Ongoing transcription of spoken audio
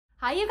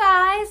Hi you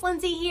guys,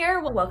 Lindsay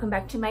here. Welcome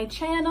back to my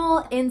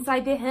channel,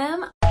 Inside the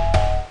Hem.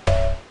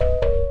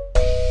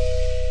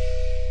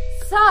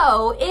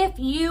 So if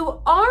you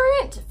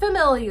aren't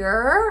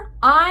familiar,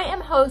 I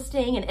am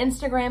hosting an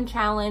Instagram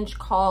challenge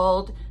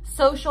called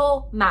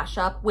Social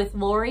Mashup with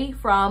Lori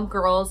from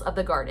Girls of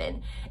the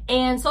Garden.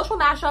 And Social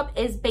Mashup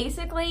is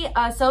basically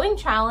a sewing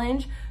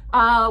challenge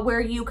where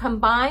you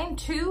combine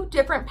two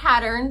different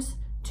patterns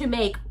to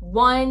make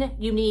one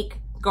unique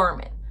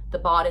garment. The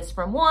bodice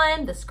from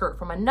one, the skirt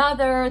from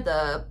another,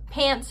 the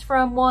pants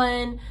from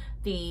one,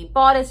 the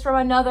bodice from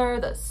another,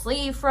 the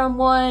sleeve from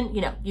one.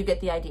 You know, you get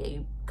the idea.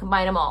 You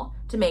combine them all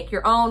to make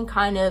your own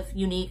kind of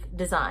unique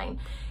design.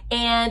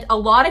 And a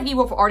lot of you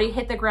have already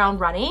hit the ground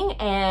running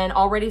and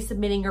already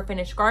submitting your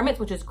finished garments,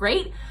 which is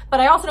great. But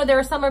I also know there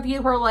are some of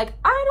you who are like,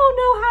 I don't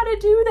know how to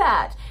do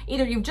that.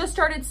 Either you've just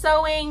started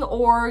sewing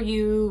or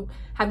you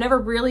have never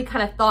really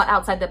kind of thought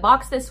outside the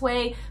box this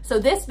way. So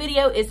this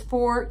video is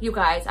for you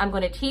guys. I'm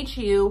going to teach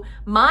you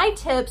my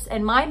tips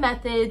and my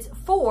methods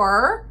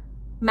for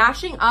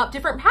mashing up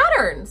different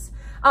patterns.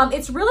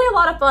 It's really a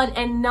lot of fun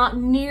and not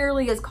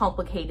nearly as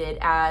complicated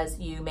as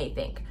you may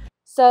think.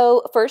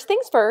 So first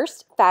things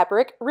first,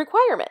 fabric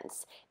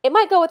requirements. It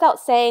might go without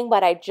saying,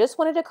 but I just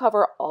wanted to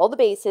cover all the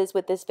bases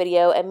with this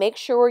video and make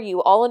sure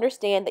you all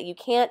understand that you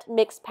can't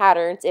mix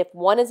patterns if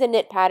one is a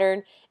knit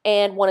pattern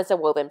and one is a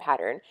woven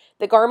pattern.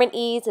 The garment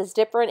ease is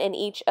different in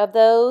each of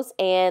those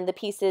and the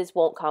pieces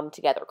won't come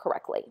together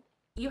correctly.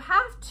 You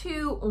have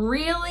to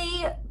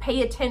really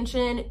pay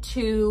attention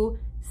to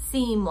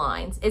seam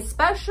lines,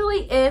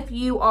 especially if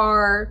you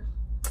are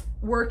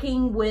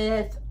working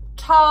with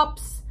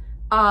tops,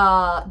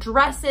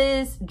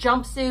 dresses,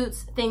 jumpsuits,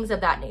 things of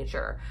that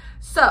nature.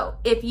 So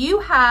if you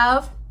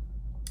have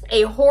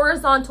a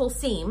horizontal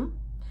seam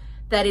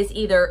that is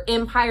either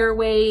empire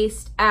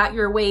waist, at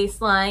your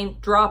waistline,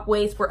 drop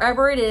waist,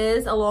 wherever it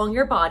is along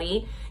your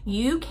body,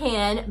 you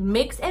can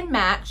mix and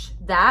match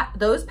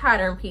those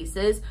pattern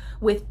pieces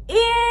with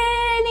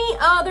any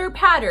other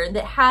pattern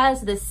that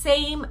has the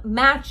same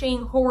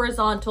matching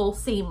horizontal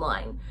seam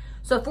line.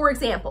 So for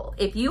example,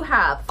 if you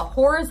have a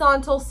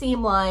horizontal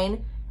seam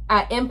line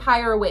at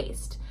empire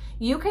waist,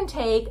 you can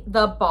take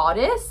the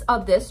bodice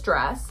of this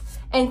dress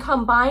and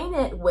combine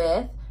it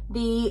with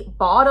the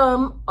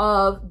bottom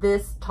of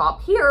this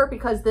top here,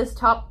 because this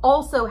top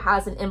also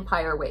has an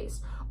empire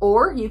waist.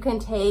 Or you can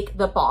take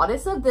the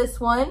bodice of this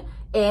one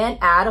and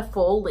add a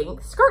full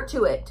length skirt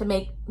to it to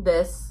make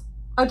this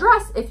a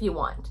dress if you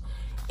want.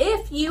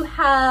 If you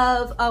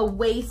have a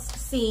waist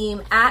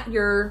seam at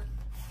your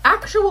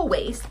actual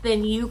waist,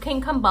 then you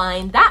can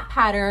combine that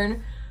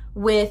pattern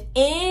with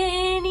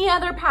any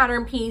other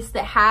pattern piece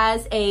that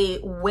has a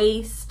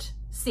waist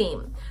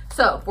seam.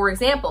 So for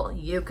example,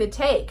 you could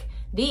take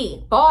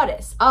the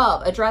bodice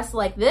of a dress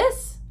like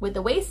this with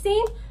the waist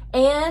seam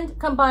and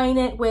combine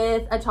it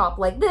with a top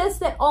like this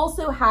that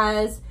also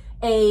has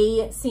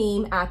a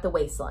seam at the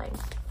waistline.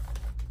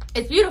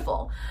 It's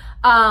beautiful.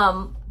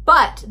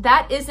 But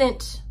that is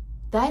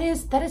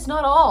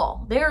not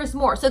all. There is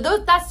more. So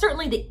that's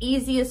certainly the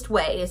easiest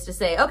way, is to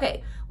say,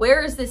 okay,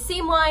 where is this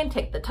seam line?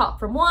 Take the top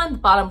from one, the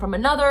bottom from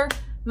another,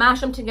 mash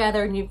them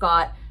together, and you've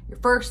got your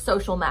first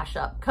social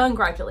mashup.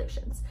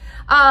 Congratulations.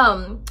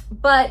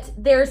 But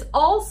there's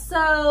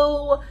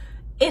also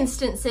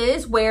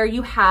instances where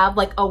you have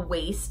like a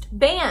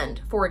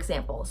waistband, for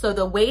example. So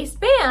the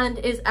waistband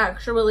is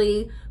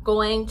actually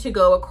going to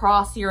go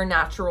across your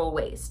natural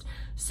waist.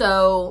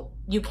 So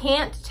you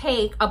can't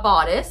take a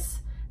bodice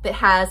that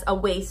has a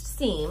waist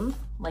seam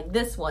like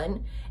this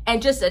one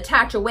and just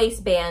attach a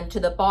waistband to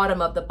the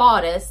bottom of the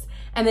bodice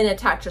and then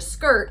attach a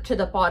skirt to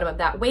the bottom of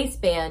that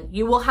waistband.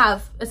 You will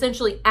have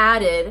essentially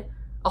added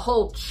a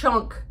whole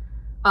chunk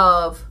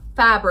of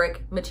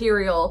fabric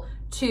material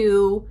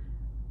to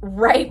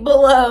right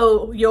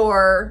below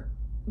your,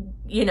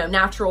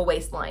 natural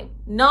waistline.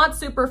 Not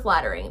super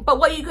flattering. But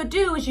what you could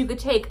do is you could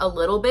take a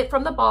little bit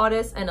from the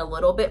bodice and a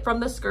little bit from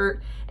the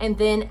skirt and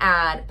then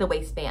add the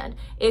waistband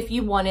if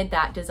you wanted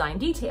that design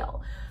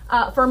detail.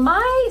 For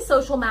my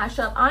social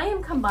mashup, I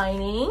am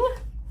combining,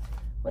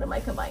 what am I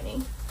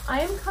combining?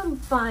 I am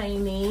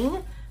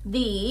combining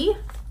the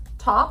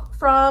top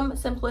from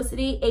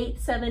Simplicity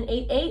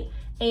 8788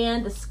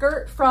 and the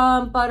skirt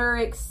from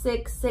Butterick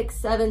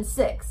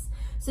 6676.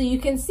 So you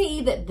can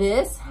see that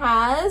this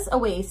has a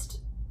waist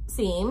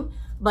seam,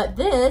 but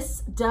this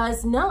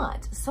does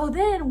not. So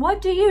then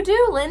what do you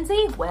do,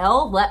 Lindsay?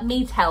 Well, let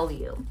me tell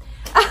you.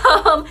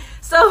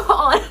 So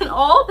on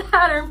all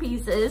pattern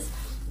pieces,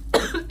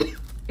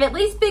 at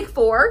least big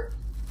four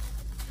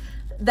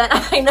that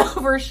I know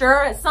for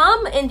sure,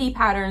 some indie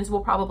patterns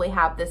will probably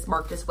have this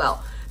marked as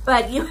well.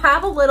 But you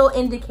have a little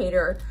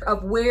indicator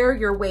of where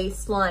your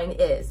waistline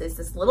is. It's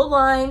this little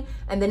line,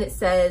 and then it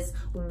says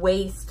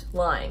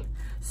waistline.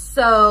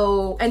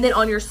 So, and then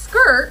on your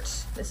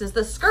skirt, this is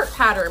the skirt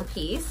pattern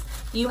piece,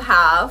 you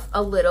have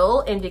a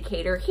little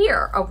indicator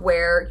here of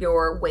where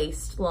your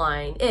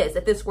waistline is.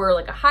 If this were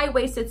like a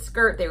high-waisted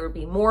skirt, there would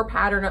be more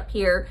pattern up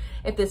here.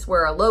 If this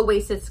were a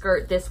low-waisted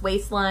skirt, this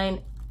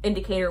waistline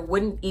indicator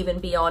wouldn't even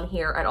be on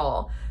here at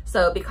all.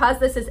 So because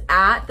this is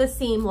at the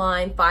seam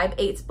line,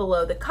 5/8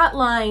 below the cut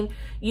line,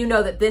 you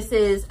know that this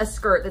is a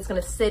skirt that's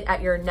gonna sit at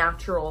your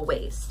natural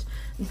waist.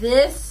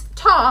 This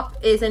top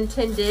is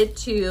intended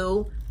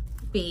to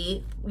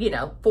be, you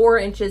know, 4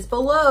 inches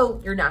below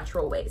your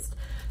natural waist.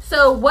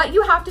 So what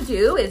you have to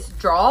do is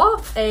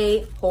draw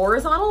a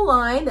horizontal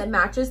line that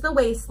matches the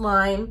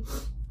waistline,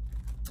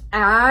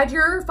 add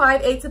your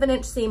 5/8 of an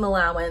inch seam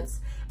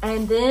allowance,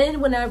 and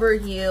then whenever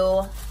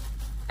you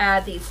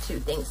add these two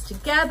things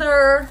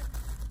together,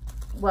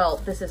 well,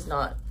 this is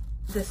not,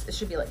 this, it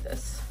should be like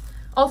this.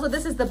 Also,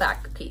 this is the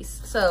back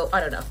piece, so I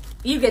don't know.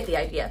 You get the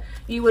idea.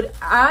 You would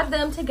add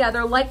them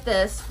together like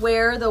this,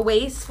 where the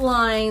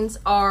waistlines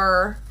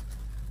are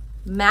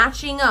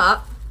matching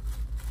up,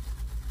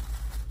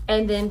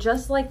 and then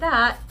just like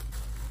that,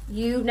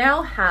 you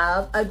now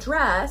have a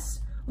dress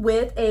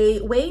with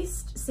a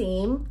waist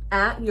seam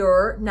at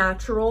your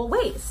natural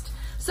waist.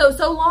 So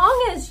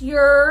long as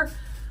your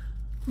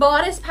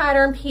bodice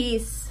pattern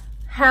piece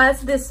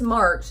has this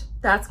marked,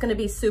 that's gonna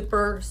be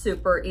super,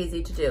 super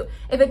easy to do.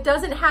 If it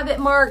doesn't have it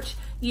marked,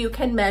 you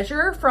can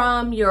measure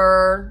from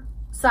your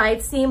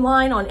side seam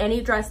line on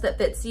any dress that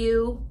fits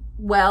you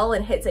well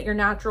and hits at your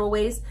natural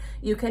waist.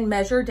 You can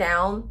measure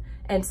down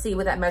and see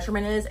what that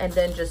measurement is, and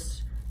then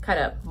just kind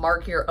of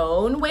mark your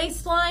own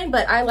waistline.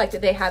 But I like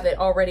that they have it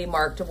already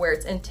marked to where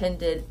it's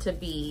intended to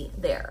be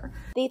there.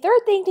 The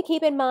third thing to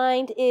keep in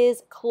mind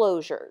is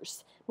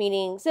closures,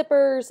 meaning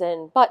zippers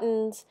and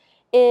buttons.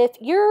 If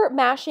you're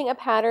mashing a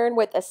pattern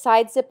with a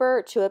side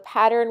zipper to a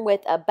pattern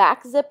with a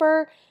back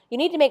zipper, you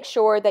need to make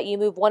sure that you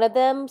move one of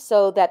them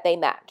so that they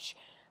match.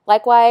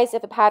 Likewise,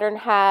 if a pattern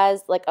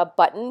has like a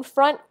button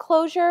front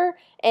closure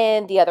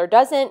and the other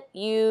doesn't,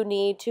 you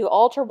need to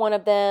alter one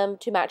of them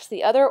to match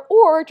the other,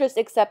 or just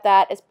accept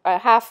that as a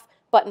half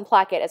button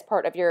placket as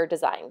part of your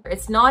design.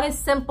 It's not as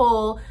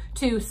simple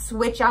to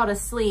switch out a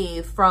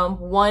sleeve from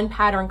one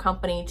pattern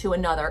company to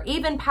another.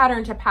 Even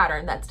pattern to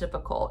pattern, that's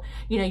difficult.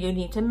 You know, you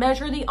need to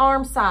measure the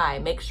arm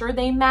side, make sure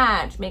they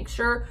match, make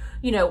sure,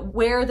 you know,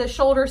 where the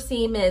shoulder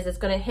seam is, it's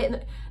gonna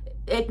hit,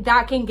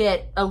 that can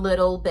get a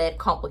little bit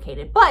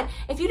complicated. But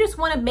if you just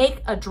wanna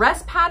make a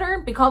dress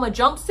pattern become a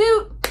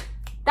jumpsuit,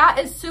 that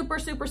is super,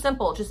 super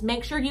simple. Just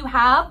make sure you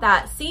have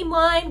that seam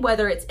line,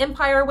 whether it's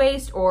empire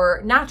waist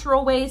or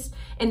natural waist,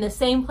 in the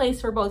same place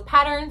for both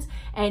patterns,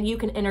 and you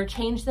can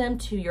interchange them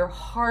to your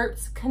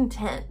heart's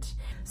content.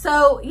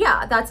 So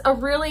yeah, that's a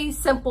really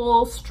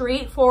simple,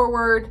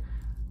 straightforward,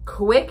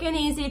 quick and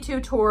easy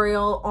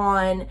tutorial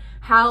on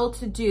how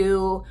to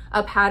do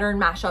a pattern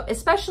mashup,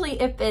 especially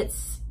if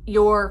it's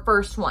your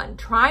first one.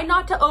 Try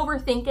not to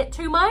overthink it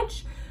too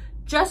much.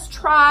 Just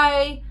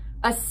try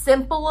a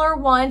simpler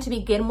one to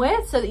begin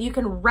with so that you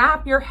can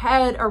wrap your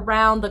head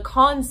around the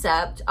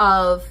concept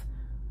of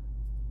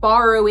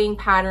borrowing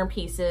pattern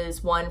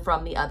pieces one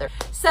from the other.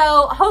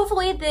 So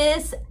hopefully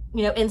this,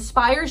 you know,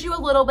 inspires you a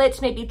little bit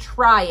to maybe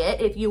try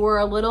it if you were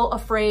a little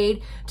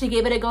afraid to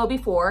give it a go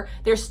before.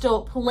 There's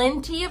still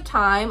plenty of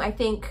time.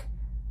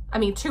 I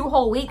mean, 2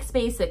 whole weeks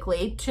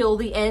basically till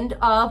the end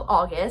of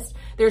August.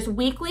 There's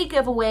weekly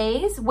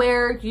giveaways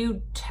where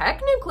you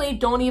technically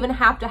don't even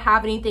have to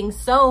have anything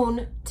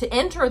sewn to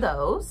enter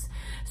those.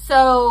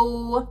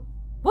 So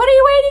what are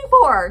you waiting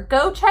for?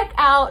 Go check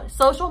out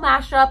Social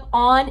Mashup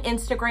on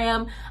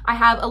Instagram. I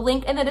have a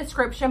link in the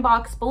description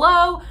box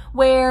below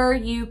where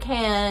you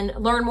can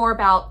learn more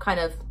about kind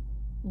of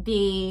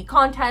the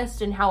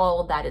contest and how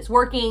all of that is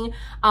working.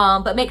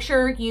 But make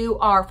sure you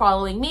are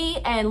following me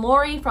and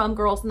Lori from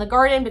Girls in the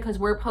Garden, because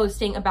we're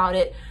posting about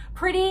it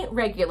pretty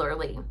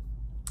regularly.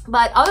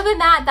 But other than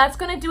that, that's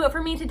going to do it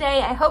for me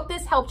today. I hope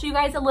this helped you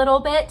guys a little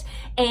bit,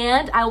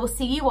 and I will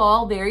see you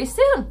all very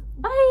soon.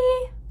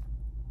 Bye.